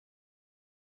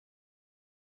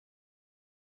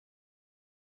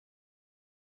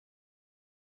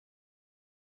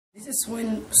It's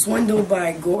a Swindle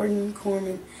by Gordon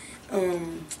Corman,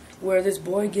 where this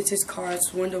boy gets his car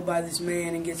swindled by this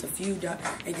man and gets a few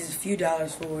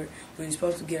dollars for it when he's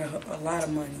supposed to get a lot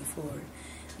of money for it.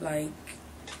 Like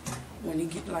when he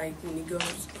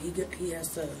goes, he has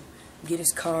to get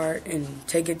his car and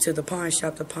take it to the pawn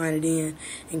shop to pawn it in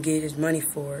and get his money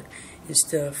for it and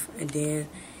stuff. And then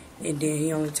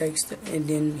he only takes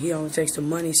the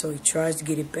money, so he tries to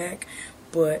get it back,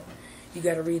 but you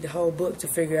got to read the whole book to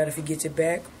figure out if he gets it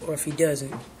back or if he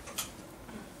doesn't.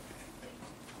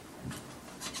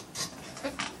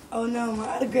 Oh no, my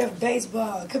autographed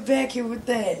baseball. Come back here with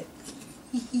that.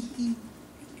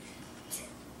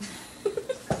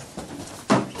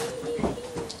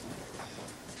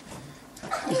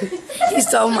 He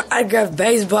stole my autographed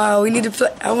baseball. We need to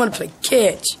play. I want to play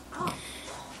catch.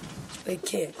 Play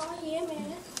catch. Oh yeah,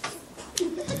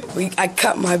 man. I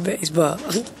cut my baseball.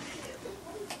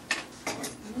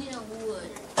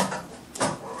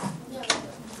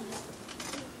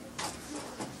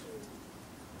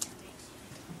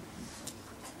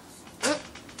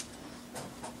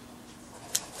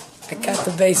 I got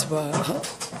the baseball.